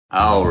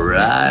All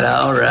right.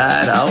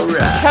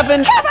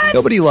 Kevin.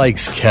 Nobody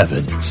likes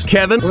Kevins.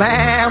 Kevin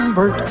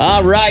Lambert.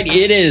 All right,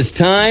 it is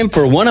time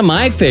for one of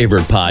my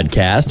favorite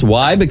podcasts.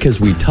 Why? Because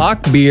we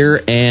talk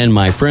beer and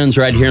my friends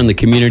right here in the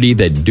community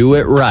that do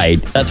it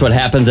right. That's what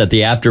happens at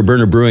the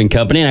Afterburner Brewing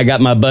Company. And I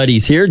got my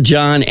buddies here,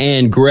 John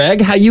and Greg.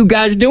 How you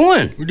guys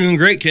doing? We're doing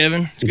great,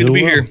 Kevin. It's good to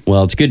be here.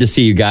 Well, it's good to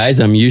see you guys.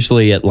 I'm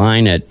usually at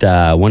line at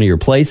one of your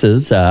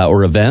places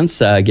or events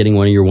getting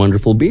one of your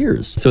wonderful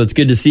beers. So it's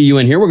good to see you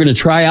in here. We're going to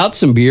try out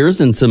some beers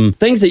and some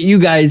things that you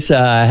guys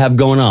have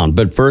going on.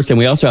 But first, and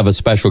we also have a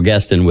special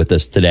guest in with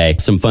us today.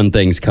 Some fun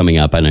things coming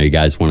up I know you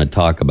guys want to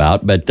talk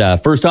about. But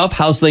first off,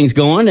 how's things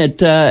going at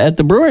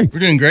the brewery? We're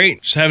doing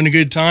great. Just having a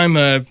good time.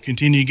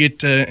 Continue to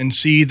get and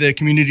see the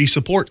community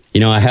support. You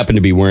know, I happen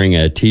to be wearing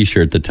a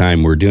T-shirt at the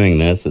time we're doing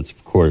this. It's,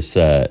 of course,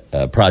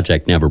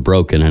 Project Never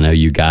Broken. I know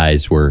you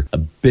guys were a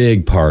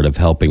big part of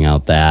helping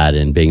out that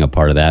and being a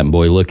part of that. And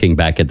boy, looking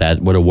back at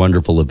that, what a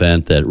wonderful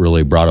event that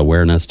really brought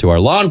awareness to our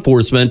law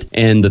enforcement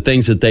and the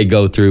things that they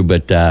go through.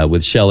 But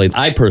with Shelley,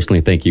 I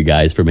personally thank you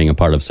guys for being a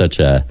part of such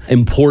a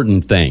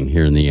important thing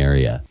here in the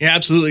area. Yeah,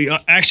 absolutely.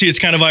 Actually, it's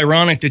kind of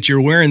ironic that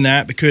you're wearing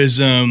that because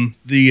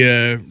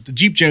the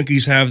Jeep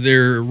Junkies have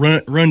their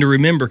run to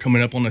Remember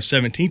coming up on the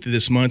 17th of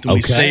this month. And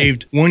we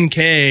saved one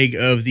keg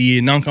of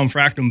the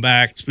non-confractum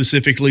back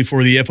specifically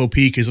for the FOP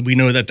because we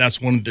know that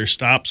that's one of their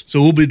stops.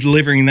 So we'll be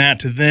delivering that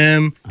to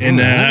them, and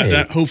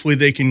that hopefully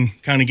they can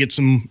kind of get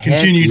some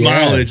continued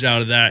mileage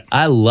out of that.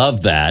 I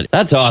love that.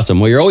 That's awesome.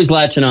 Well, you're always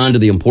latching on to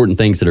the important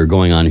things that are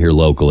going on here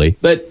locally.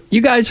 But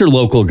you guys are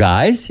local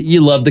guys.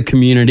 You love the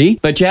community,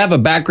 but you have a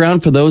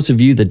background for those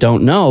of you that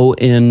don't know.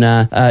 And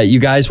you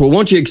guys, well,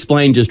 won't you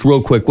explain just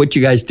real quick what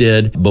you guys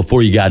did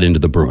before you got into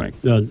the brewing?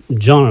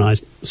 John and I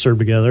served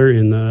together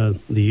in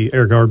the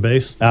Air Guard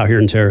base out here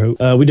in Terre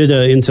Haute. We did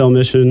an intel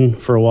mission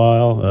for a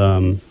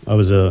while. I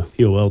was a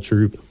POL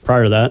troop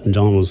prior to that, and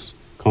John was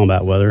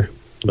combat weather.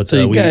 But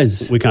so we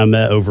kind of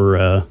met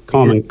over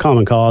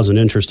common cause and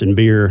interest in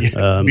beer.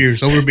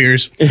 Beers.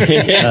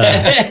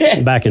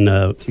 Back in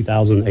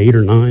 2008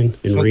 or 9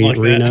 in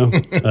Reno,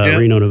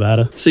 Reno,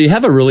 Nevada. So you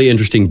have a really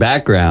interesting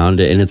background,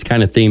 and it's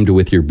kind of themed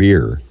with your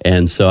beer.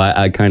 And so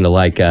I kind of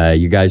like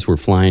you guys were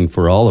flying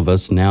for all of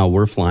us. Now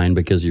we're flying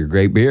because of your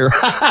great beer.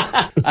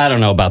 I don't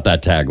know about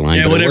that tagline.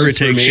 Yeah, but whatever it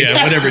takes.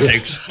 Yeah, whatever it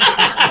takes.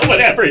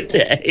 Whatever it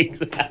takes.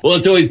 Well,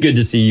 it's always good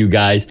to see you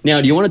guys.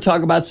 Now, do you want to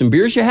talk about some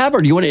beers you have,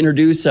 or do you want to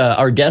introduce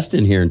our guest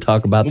in here and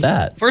talk about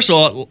that? First of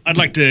all,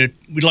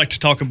 we'd like to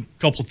talk a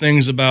couple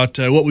things about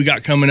what we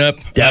got coming up.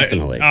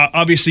 Definitely.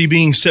 Obviously,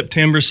 being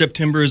September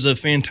is a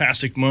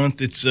fantastic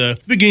month. It's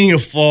beginning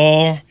of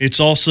fall. It's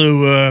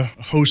also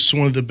hosts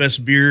one of the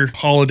best beer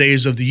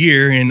holidays of the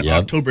year in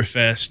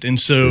Oktoberfest. And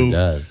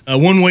so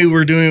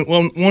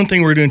one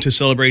thing we're doing to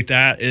celebrate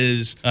that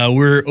is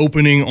we're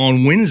opening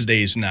on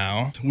Wednesdays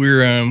now.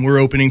 We're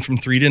opening from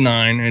 3 to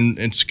 9, and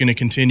it's going to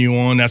continue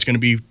on. That's going to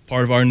be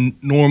part of our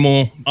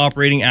normal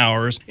operating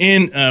hours.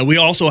 And we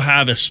also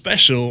have a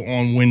special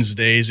on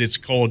Wednesdays. It's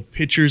called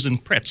Pitchers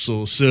and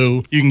Pretzels.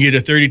 So you can get a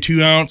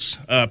 32-ounce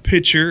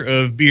pitcher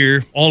of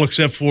beer, all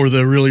except for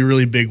the really,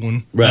 really big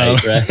one. Right.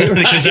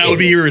 Because that would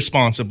be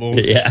irresponsible.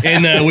 Yeah.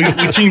 And we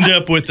teamed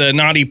up with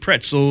Naughty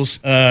Pretzels,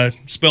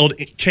 spelled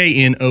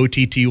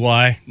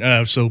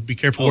Knotty. So be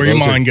careful where your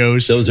mind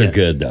goes. Those are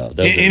good, though.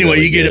 Anyway,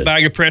 you get a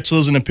bag of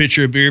pretzels and a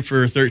pitcher of beer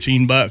for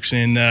 $13,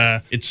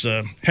 and it's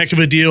a heck of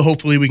a deal.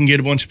 Hopefully we can get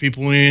a bunch of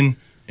people in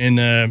and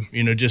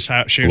just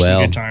share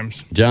some good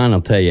times. John,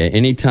 I'll tell you,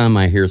 anytime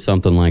I hear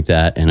something like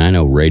that, and I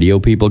know radio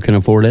people can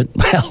afford it,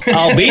 well,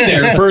 I'll be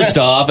there first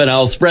off, and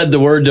I'll spread the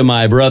word to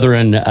my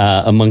brethren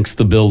amongst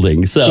the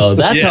building. So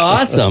that's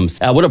awesome.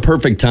 What a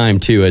perfect time,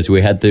 too, as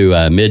we head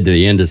through mid to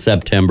the end of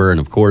September, and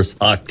of course,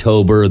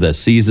 October. The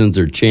seasons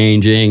are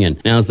changing,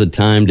 and now's the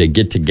time to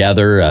get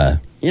together,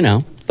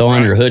 throw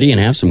on your hoodie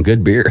and have some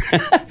good beer.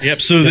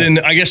 Yep. So then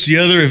I guess the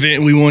other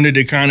event we wanted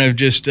to kind of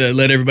just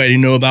let everybody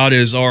know about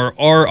is our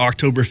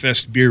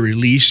Oktoberfest beer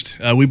released.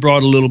 We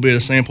brought a little bit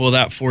of sample of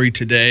that for you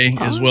today,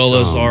 as well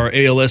as our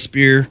ALS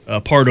beer,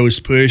 Pardo's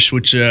Push,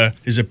 which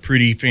is a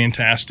pretty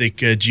fantastic,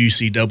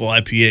 juicy double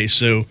IPA.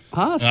 So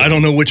I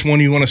don't know which one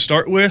you want to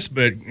start with,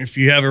 but if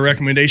you have a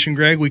recommendation,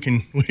 Greg, we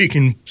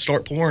can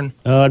start pouring.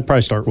 I'd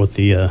probably start with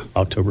the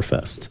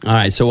Oktoberfest. All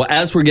right. So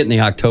as we're getting the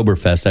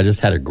Oktoberfest, I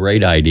just had a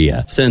great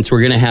idea. Since we're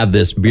going to have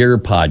this beer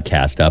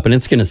podcast up, and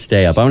it's going to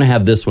stay up, I'm going to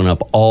have this one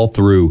up all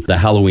through the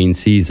Halloween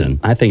season.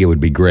 I think it would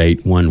be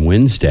great one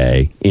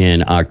Wednesday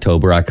in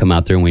October. I come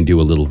out there and we do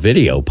a little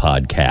video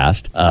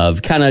podcast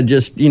of kind of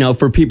just,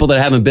 for people that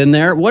haven't been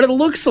there, what it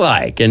looks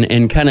like,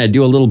 and kind of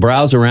do a little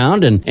browse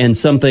around and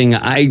something.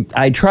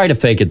 I try to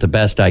fake it the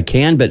best I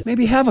can, but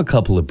maybe have a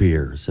couple of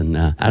beers, and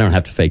I don't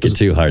have to fake it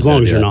too hard. As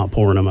long as you're not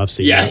pouring them, I've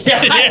seen that.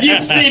 Yeah,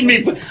 you've seen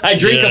me. I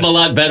drink them a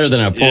lot better than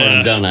I pour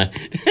them, don't I?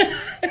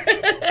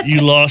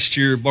 You lost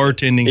your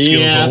bartending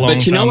skills a long time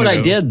but you know what ago.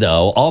 I did,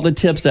 though? All the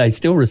tips I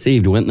still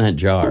received went in that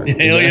jar.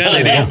 Hell yeah,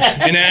 they did.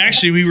 And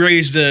actually, we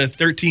raised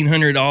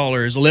 $1,300,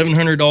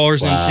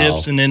 $1,100 Wow. in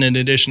tips, and then an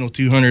additional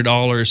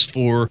 $200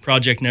 for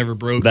Project Never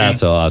Broken.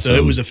 That's awesome. So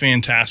it was a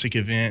fantastic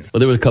event. Well,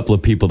 there were a couple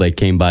of people that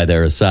came by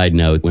there. A side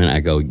note, when I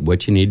go,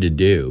 what you need to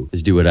do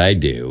is do what I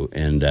do.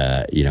 And,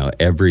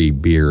 every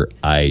beer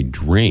I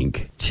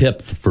drink,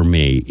 tip for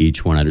me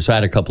each one. So I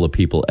had a couple of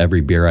people,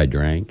 every beer I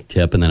drank,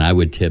 tip, and then I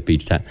would tip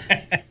each time.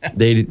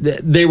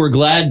 They were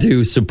glad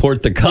to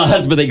support the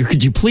cause, but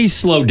could you please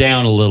slow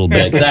down a little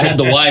bit? Because I had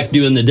the wife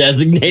doing the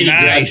designated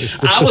Nice.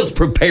 drive. I was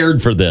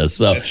prepared for this.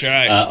 So. That's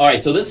right. All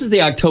right, so this is the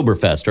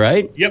Oktoberfest,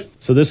 right? Yep.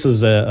 So this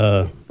is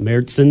a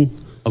Märzen.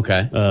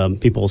 Okay.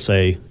 People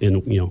say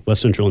in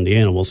West Central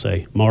Indiana will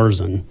say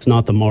Marzen. It's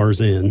not the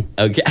Mars Inn.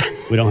 Okay.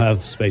 We don't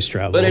have space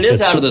travel. But it is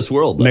It's out of this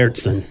world, though.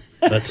 Märzen.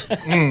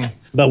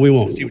 But we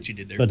won't. See what you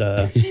did there.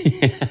 But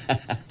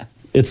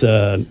it's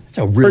a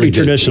really pretty good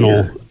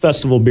traditional beer.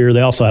 festival beer.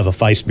 They also have a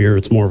Feist beer.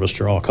 It's more of a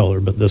straw color,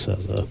 but this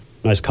has a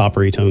nice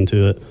coppery tone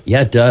to it.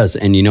 Yeah, it does.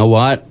 And you know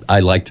what?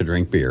 I like to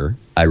drink beer.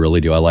 I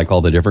really do. I like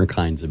all the different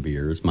kinds of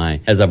beers.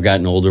 As I've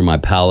gotten older, my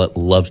palate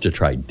loves to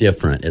try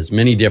as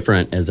many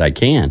different as I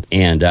can.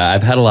 And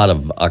I've had a lot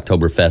of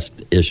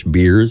Oktoberfest-ish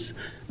beers.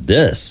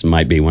 This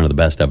might be one of the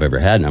best I've ever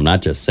had. And I'm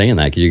not just saying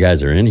that because you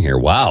guys are in here.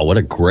 Wow, what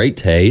a great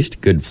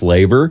taste. Good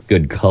flavor,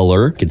 good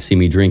color. Could see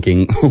me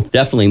drinking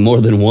definitely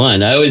more than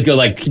one. I always go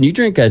like, can you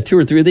drink 2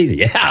 or 3 of these?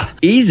 Yeah,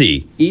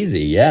 easy,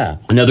 yeah.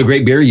 Another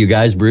great beer you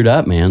guys brewed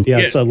up, man. Yeah,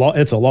 it's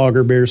a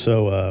lager beer.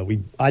 So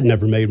I'd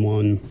never made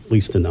one, at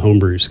least in the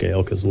homebrew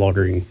scale, because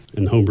lagering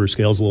in the homebrew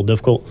scale is a little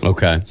difficult.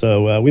 Okay.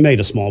 So we made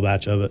a small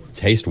batch of it.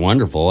 Tastes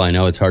wonderful. I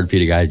know it's hard for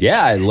you guys.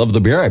 Yeah, I love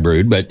the beer I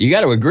brewed, but you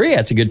got to agree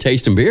that's a good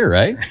tasting beer,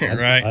 right?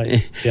 Right.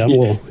 I'm a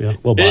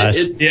little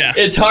biased.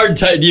 It's hard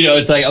to,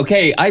 it's like,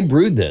 okay, I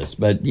brewed this,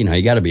 but, you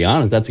got to be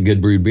honest, that's a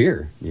good brewed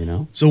beer,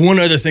 So one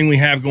other thing we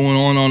have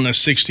going on the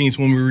 16th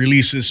when we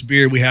release this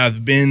beer, we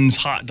have Ben's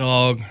Hot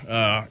Dog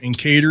and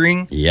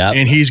Catering. Yep.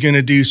 And he's going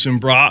to do some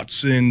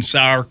brats and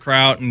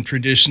sauerkraut and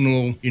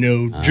traditional,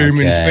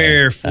 German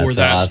fare for That's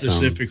that awesome.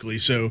 specifically.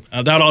 So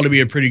that ought to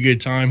be a pretty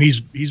good time.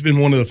 He's been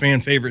one of the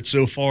fan favorites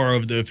so far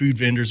of the food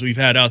vendors we've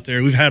had out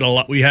there. We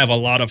have a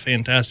lot of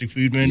fantastic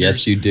food vendors.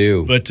 Yes, you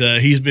do. But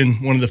he's been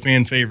one of the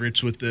fan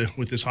favorites with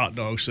this hot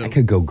dog. So I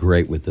could go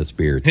great with this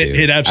beer, too.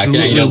 It absolutely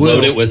I can, will.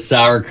 load it with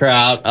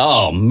sauerkraut.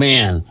 Oh,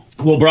 man.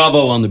 Well,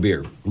 bravo on the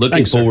beer. Looking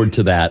Thanks, forward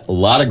to that. A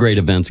lot of great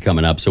events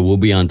coming up, so we'll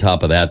be on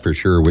top of that for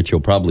sure, which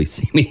you'll probably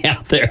see me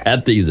out there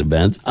at these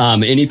events.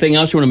 Anything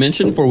else you want to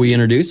mention before we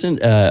introduce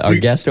our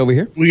guest over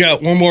here? We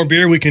got one more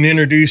beer. We can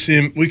introduce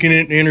him. We can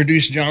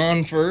introduce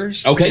John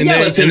first. Okay,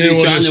 let's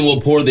introduce John, then we'll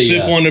pour the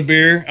sip on the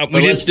beer.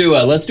 Let's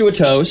do a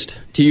toast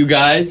to you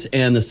guys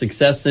and the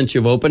success since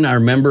you've opened. I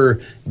remember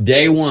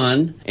day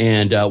one,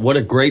 and what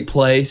a great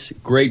place,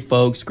 great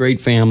folks, great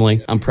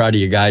family. I'm proud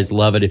of you guys.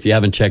 Love it. If you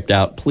haven't checked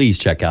out, please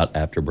check out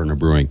Afterburner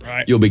Brewing.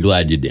 Right. You'll be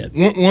glad you did.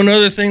 One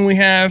other thing we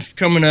have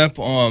coming up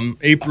on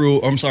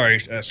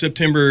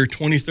September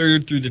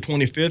 23rd through the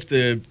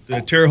 25th,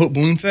 the Terre Haute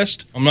Balloon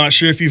Fest. I'm not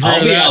sure if you've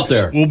heard of that. I'll be out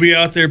there. We'll be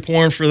out there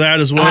pouring for that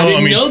as well. I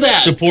didn't know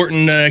that.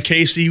 Supporting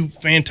Casey,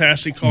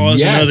 fantastic cause,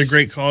 Yes. another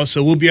great cause.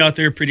 So we'll be out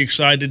there pretty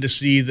excited to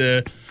see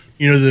the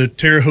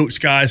Terre Haute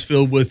skies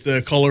filled with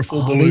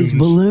colorful balloons. These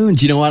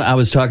balloons. You know what? I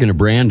was talking to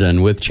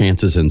Brandon with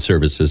Chances and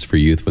Services for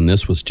Youth when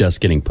this was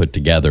just getting put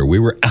together. We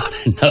were out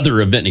at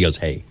another event, and he goes,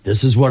 hey,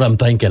 this is what I'm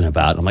thinking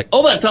about. I'm like,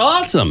 oh, that's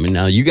awesome. And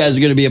now you guys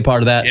are going to be a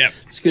part of that. Yep.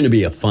 It's going to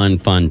be a fun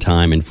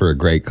time and for a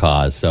great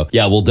cause. So,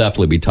 yeah, we'll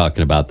definitely be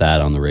talking about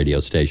that on the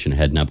radio station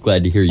heading up.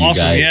 Glad to hear you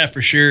Awesome, guys yeah,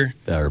 for sure.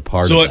 are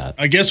part So of that.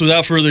 I guess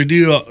without further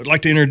ado, I'd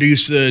like to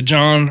introduce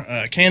John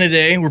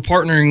Canaday. We're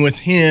partnering with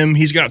him.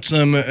 He's got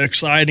some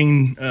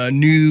exciting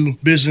new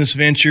business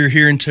venture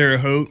here in Terre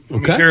Haute.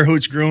 Okay. Terre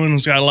Haute's growing.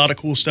 It's got a lot of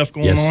cool stuff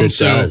going Yes, on. it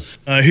does.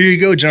 Here you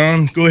go,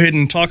 John. Go ahead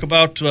and talk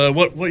about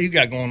what you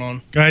got going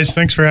on. Guys,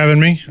 thanks for having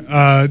me.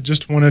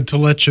 Just wanted to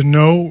let you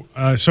know.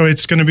 So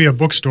it's going to be a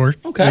bookstore.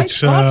 Okay,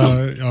 It's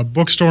awesome. a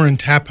bookstore and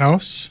tap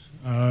house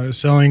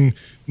selling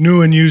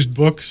new and used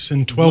books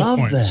in 12 Love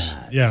points.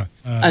 that. Yeah.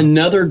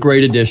 Another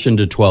great addition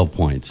to 12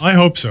 Points. I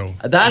hope so.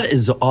 That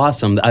is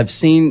awesome. I've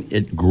seen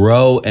it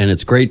grow, and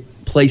it's great.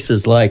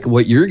 Places like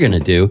what you're going to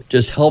do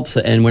just helps,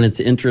 and when it's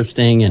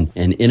interesting and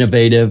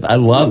innovative, I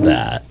love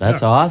that.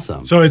 That's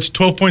awesome. So it's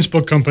 12 Points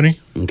Book Company.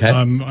 Okay.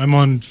 I'm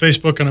on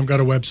Facebook, and I've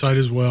got a website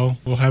as well.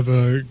 We'll have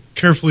a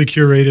carefully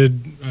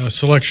curated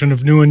selection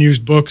of new and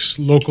used books,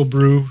 local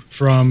brew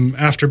from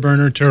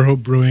Afterburner, Terre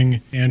Haute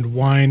Brewing, and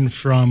wine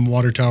from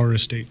Water Tower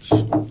Estates.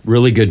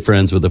 Really good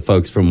friends with the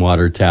folks from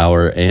Water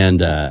Tower and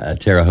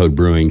Terre Haute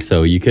Brewing,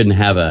 so you couldn't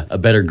have a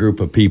better group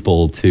of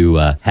people to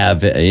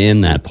have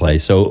in that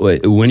place. So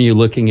when are you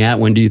looking at?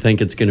 When do you think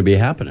it's going to be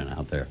happening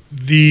out there?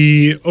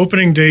 The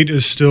opening date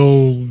is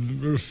still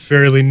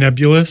fairly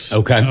nebulous.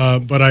 Okay.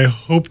 But I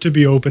hope to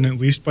be open at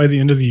least by the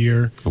end of the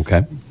year.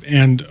 Okay.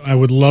 and I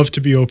would love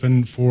to be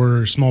open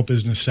for Small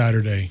Business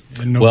Saturday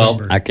in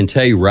November. Well, I can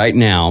tell you right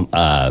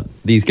now,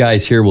 these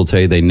guys here will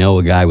tell you they know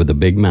a guy with a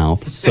big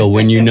mouth. So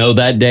when you know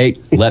that date,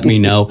 let me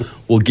know.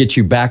 We'll get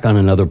you back on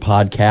another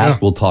podcast. Yeah.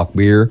 We'll talk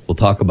beer. We'll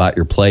talk about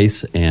your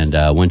place. And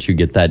once you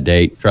get that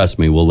date, trust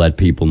me, we'll let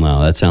people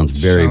know. That sounds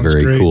very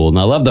great. Cool. And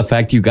I love the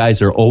fact you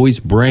guys are always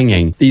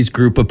bringing these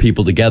group of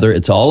people together.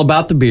 It's all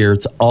about the beer.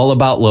 It's all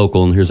about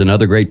local. And here's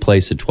another great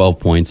place at 12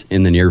 Points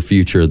in the near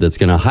future that's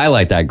going to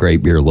highlight that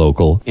great beer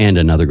local and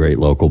another great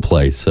local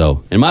place.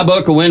 So in my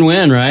book, a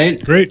win-win,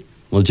 right? Great.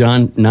 Well,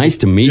 John, nice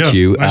to meet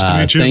you. Nice to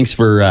meet you. Thanks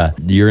for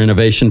your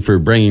innovation for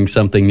bringing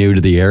something new to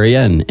the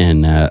area.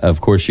 And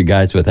of course, you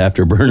guys with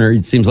Afterburner,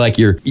 it seems like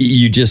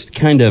you just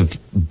kind of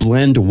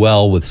blend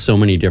well with so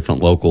many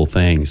different local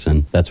things.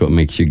 And that's what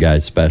makes you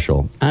guys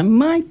special. I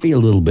might be a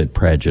little bit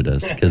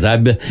prejudiced because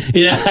I've been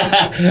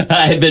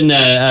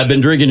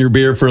drinking your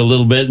beer for a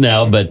little bit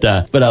now, but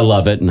I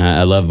love it. And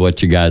I love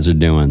what you guys are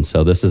doing.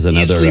 So this is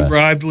another. Easily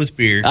bribed with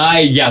beer.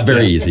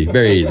 Very easy.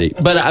 Very easy.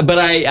 But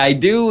I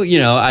do,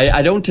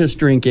 I don't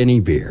just drink any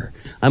beer.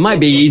 I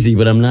might be easy,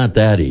 but I'm not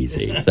that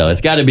easy. So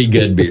it's got to be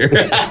good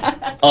beer.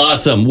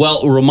 Awesome.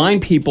 Well,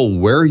 remind people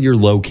where you're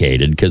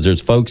located because there's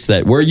folks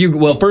that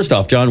first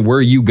off, John, where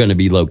are you going to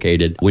be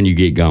located when you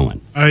get going?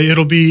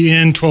 It'll be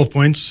in 12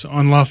 Points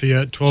on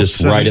Lafayette.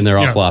 Just right in there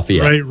off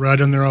Lafayette. Right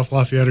in there off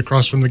Lafayette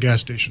across from the gas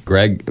station.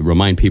 Greg,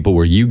 remind people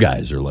where you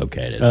guys are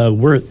located.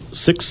 We're at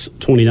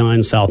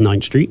 629 South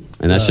 9th Street.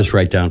 And that's just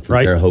right down from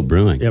Terre Haute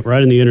Brewing. Yep,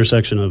 right in the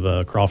intersection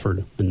of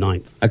Crawford and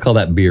 9th. I call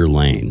that Beer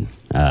Lane.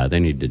 They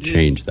need to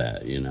change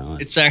that,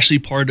 It's actually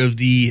part of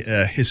the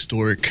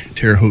historic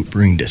Terre Haute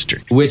Brewing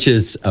District. Which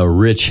is a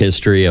rich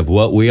history of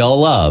what we all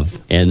love,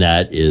 and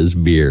that is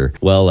beer.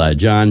 Well,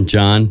 John,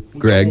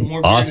 Greg,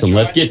 awesome.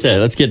 Let's get to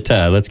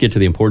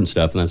the important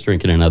stuff, and that's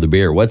drinking another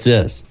beer. What's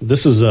this?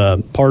 This is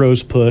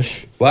Pardo's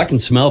Push. Well, I can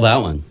smell that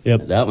one.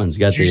 Yep. That one's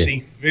got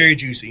juicy, very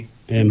juicy.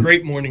 And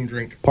great morning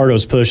drink.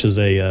 Pardo's Push is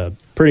a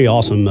pretty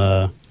awesome...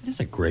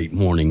 it's a great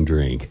morning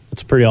drink.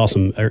 It's a pretty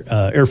awesome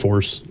Air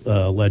Force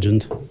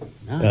legend.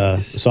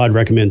 Nice. So I'd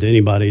recommend to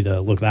anybody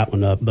to look that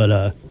one up.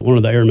 But one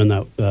of the airmen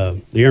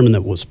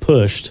that was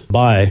pushed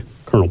by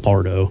Colonel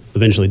Pardo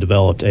eventually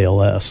developed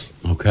ALS.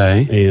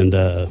 Okay. And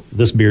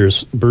this beer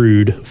is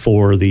brewed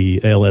for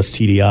the ALS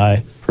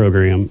TDI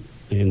program,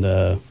 and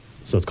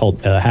so it's called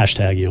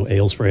hashtag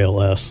Ales for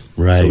ALS.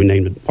 Right. So we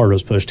named it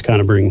Pardo's Push to kind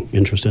of bring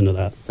interest into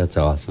that. That's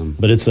awesome.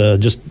 But it's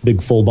just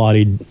big,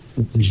 full-bodied,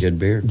 good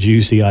beer,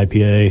 juicy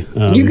IPA.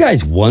 Can you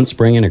guys once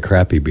bring in a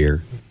crappy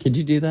beer? Could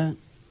you do that?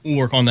 We'll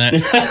work on that.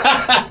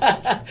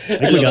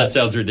 I know that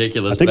sounds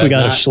ridiculous. I think we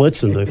got a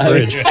Schlitz in the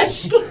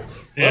fridge.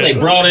 Well, they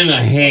brought in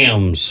a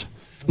Hamm's.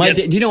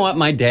 Do you know what?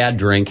 My dad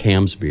drank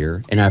Hamm's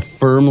beer, and I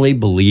firmly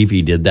believe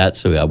he did that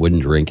so I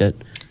wouldn't drink it.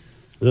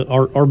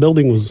 Our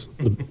building was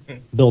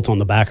built on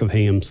the back of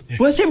Hamm's.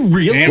 Was it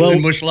really? Hamm's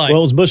and Busch Light. Well,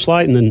 it was Busch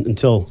Light, and then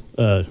until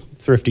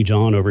Thrifty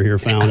John over here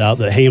found out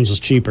that Hamm's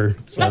was cheaper.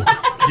 So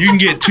you can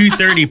get 2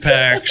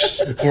 30-packs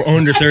for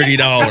under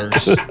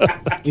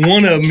 $30.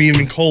 One of them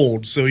even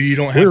cold, so you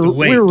don't have to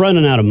wait. We were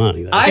running out of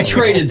money. I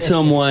traded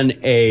someone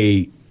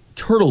a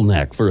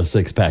turtleneck for a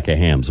 6-pack of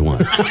Hamm's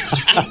once.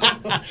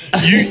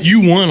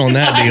 You won on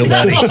that deal,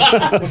 buddy.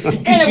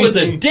 And it was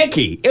a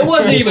dickie. It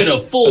wasn't even a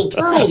full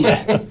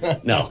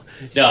turtleneck. No,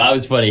 I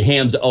was funny.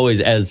 Hamm's always,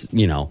 as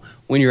you know,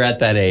 when you're at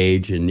that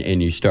age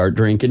and you start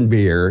drinking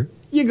beer,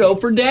 you go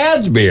for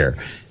Dad's beer.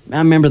 I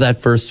remember that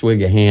first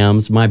swig of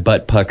Hamm's. My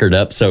butt puckered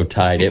up so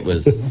tight it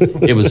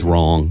was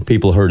wrong.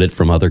 People heard it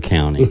from other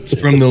counties.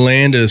 It's from the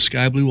land of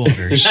sky blue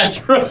waters.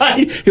 That's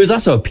right. He was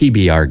also a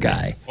PBR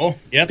guy. Oh,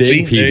 yeah,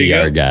 big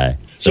PBR guy.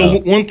 So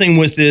one thing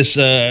with this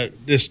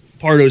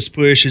Pardo's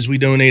Push is we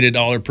donate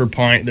 $1 per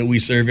pint that we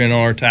serve in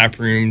our tap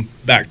room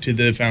back to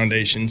the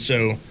foundation.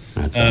 So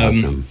that's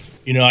awesome.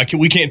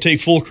 We can't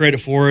take full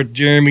credit for it.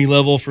 Jeremy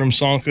Level from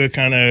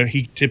Sonka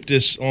he tipped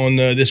us on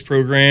this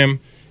program.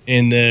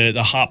 And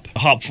the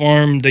hop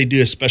farm, they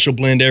do a special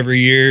blend every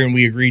year, and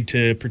we agreed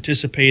to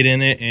participate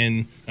in it.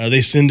 And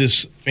they send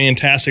us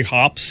fantastic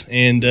hops,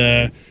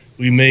 and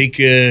we make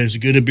as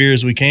good a beer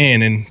as we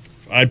can. And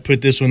I'd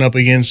put this one up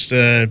against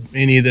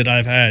any that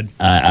I've had.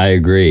 I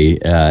agree.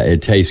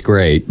 It tastes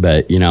great,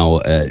 but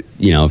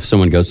if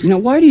someone goes,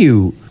 why do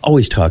you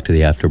always talk to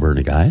the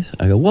Afterburner guys?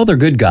 I go, well, they're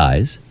good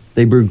guys.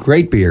 They brew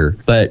great beer,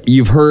 but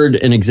you've heard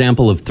an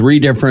example of 3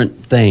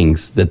 different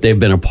things that they've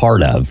been a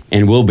part of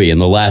and will be in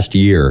the last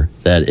year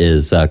that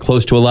is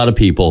close to a lot of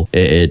people.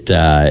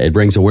 It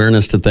brings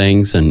awareness to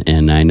things,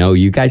 and I know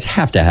you guys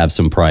have to have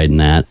some pride in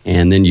that.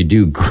 And then you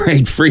do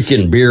great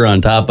freaking beer on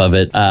top of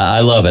it.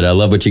 I love it. I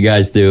love what you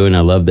guys do, and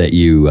I love that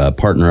you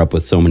partner up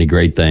with so many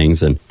great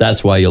things. And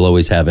that's why you'll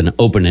always have an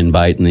open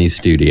invite in these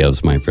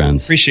studios, my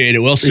friends. Appreciate it.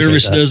 Well,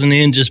 service doesn't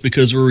end just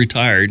because we're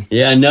retired.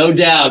 Yeah, no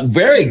doubt.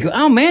 Very good.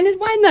 Oh, man,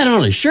 why isn't that that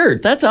on a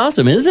shirt. That's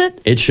awesome, is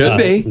it? It should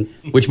be.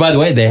 Which, by the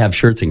way, they have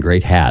shirts and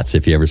great hats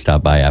if you ever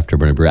stop by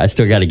Afterburner Brew. I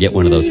still got to get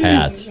one of those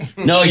hats.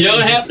 No, you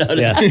don't have to.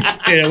 Yeah.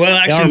 Yeah, well,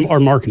 actually, Our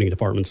marketing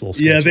department's a little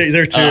sketchy. yeah,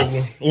 they're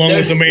terrible. Along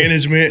with the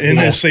management and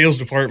the sales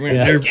department,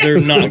 they're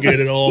not good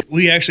at all.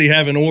 We actually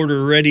have an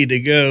order ready to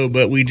go,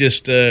 but we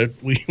just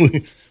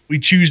we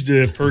choose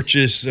to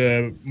purchase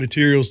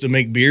materials to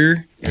make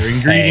beer, or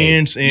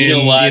ingredients, and you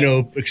know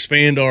what?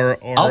 Expand our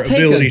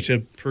ability to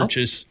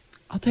purchase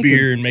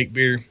beer and make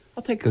beer.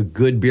 I'll take a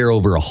good beer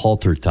over a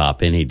halter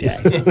top any day.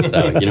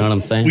 So, you know what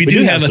I'm saying? We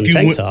do have a some few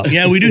tank tops.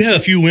 Yeah, we do have a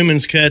few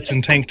women's cuts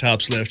and tank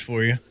tops left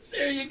for you.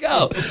 There you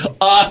go.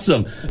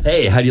 Awesome.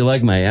 Hey, how do you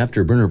like my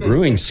Afterburner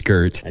Brewing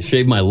skirt? I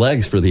shaved my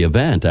legs for the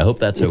event. I hope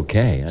that's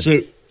okay.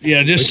 So,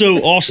 yeah, just so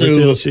also.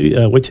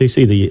 Wait till you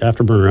see the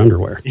Afterburner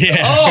underwear. Yeah.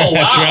 Oh,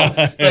 wow. That's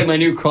right. It's like my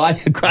new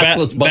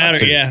crotchless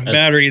boxers.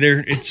 Battery.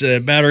 It's a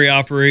battery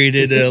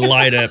operated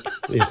light up.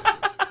 Yeah.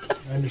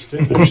 I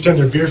understand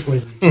their beer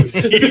flavor.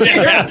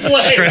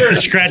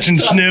 Scratch and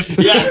sniff.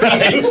 Yeah,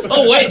 right.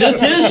 Oh, wait,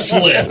 this is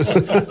Schlitz.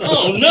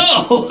 Oh,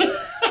 no.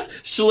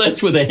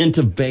 Schlitz with a hint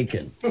of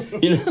bacon.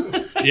 You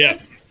know? Yeah.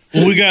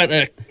 Well, we got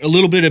a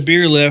little bit of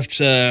beer left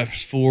in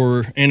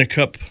a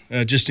cup,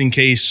 just in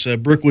case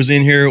Brooke was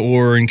in here,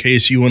 or in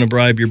case you want to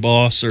bribe your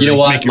boss. Or you know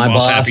what? make your My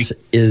boss happy.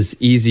 is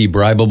easy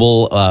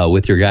bribable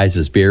with your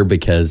guys' beer,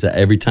 because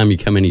every time you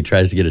come in, he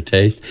tries to get a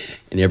taste,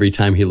 and every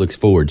time he looks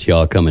forward to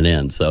y'all coming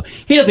in. So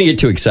he doesn't get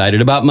too excited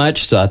about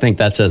much, so I think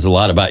that says a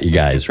lot about you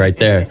guys right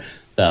there.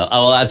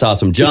 Well, that's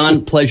awesome.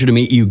 John, pleasure to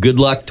meet you. Good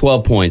luck.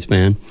 12 points,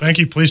 man. Thank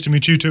you. Pleased to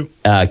meet you, too.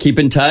 Keep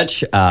in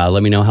touch.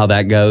 Let me know how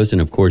that goes.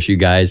 And, of course, you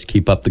guys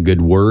keep up the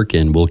good work,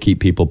 and we'll keep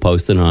people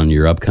posted on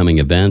your upcoming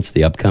events,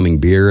 the upcoming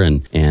beer,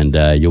 and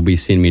you'll be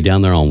seeing me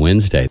down there on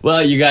Wednesday.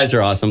 Well, you guys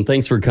are awesome.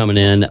 Thanks for coming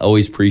in.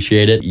 Always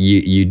appreciate it.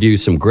 You do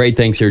some great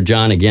things here,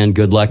 John. Again,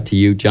 good luck to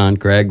you, John,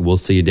 Greg. We'll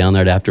see you down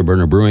there at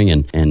Afterburner Brewing,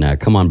 and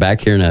come on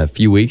back here in a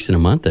few weeks, in a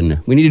month. And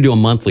we need to do a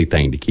monthly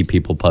thing to keep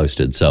people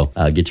posted. So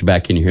get you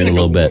back in here in a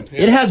little bit.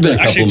 It has been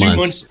a couple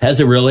months.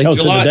 Has it really? Oh,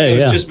 July, today, it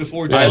was yeah. just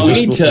before All July. right, we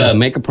need to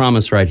make a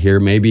promise right here.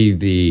 Maybe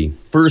the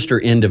first or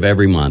end of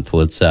every month.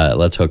 Let's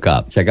hook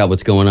up. Check out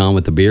what's going on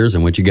with the beers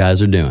and what you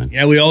guys are doing.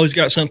 Yeah, we always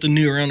got something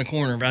new around the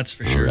corner. That's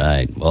for All sure.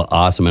 right. Well,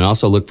 awesome. And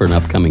also look for an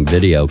upcoming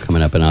video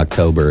coming up in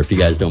October. If you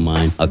guys don't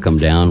mind, I'll come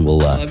down.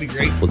 That'd be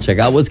great. We'll check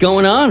out what's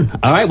going on.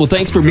 All right. Well,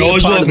 thanks for being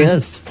always part welcome. of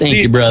this. Thank See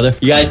you, you. brother.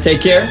 You guys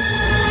take care.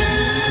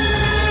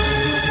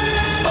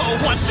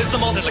 What is the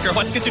malted liquor?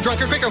 What gets you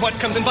drunker quicker? What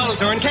comes in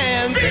bottles or in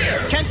cans? Beer.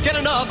 Can't get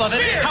enough of it.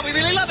 Beer. How we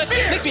really love it.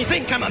 Beer. Makes me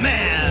think I'm a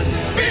man.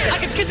 Beer. I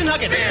could kiss and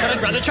hug it, but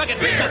I'd rather chug it.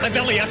 Beer. Got my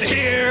belly out to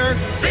here.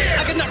 Beer.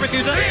 I could not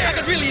refuse it. I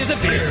could really use a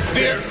beer.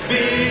 Beer.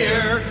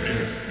 Beer.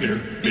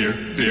 Beer. Beer.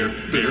 Beer.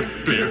 Beer.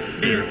 Beer.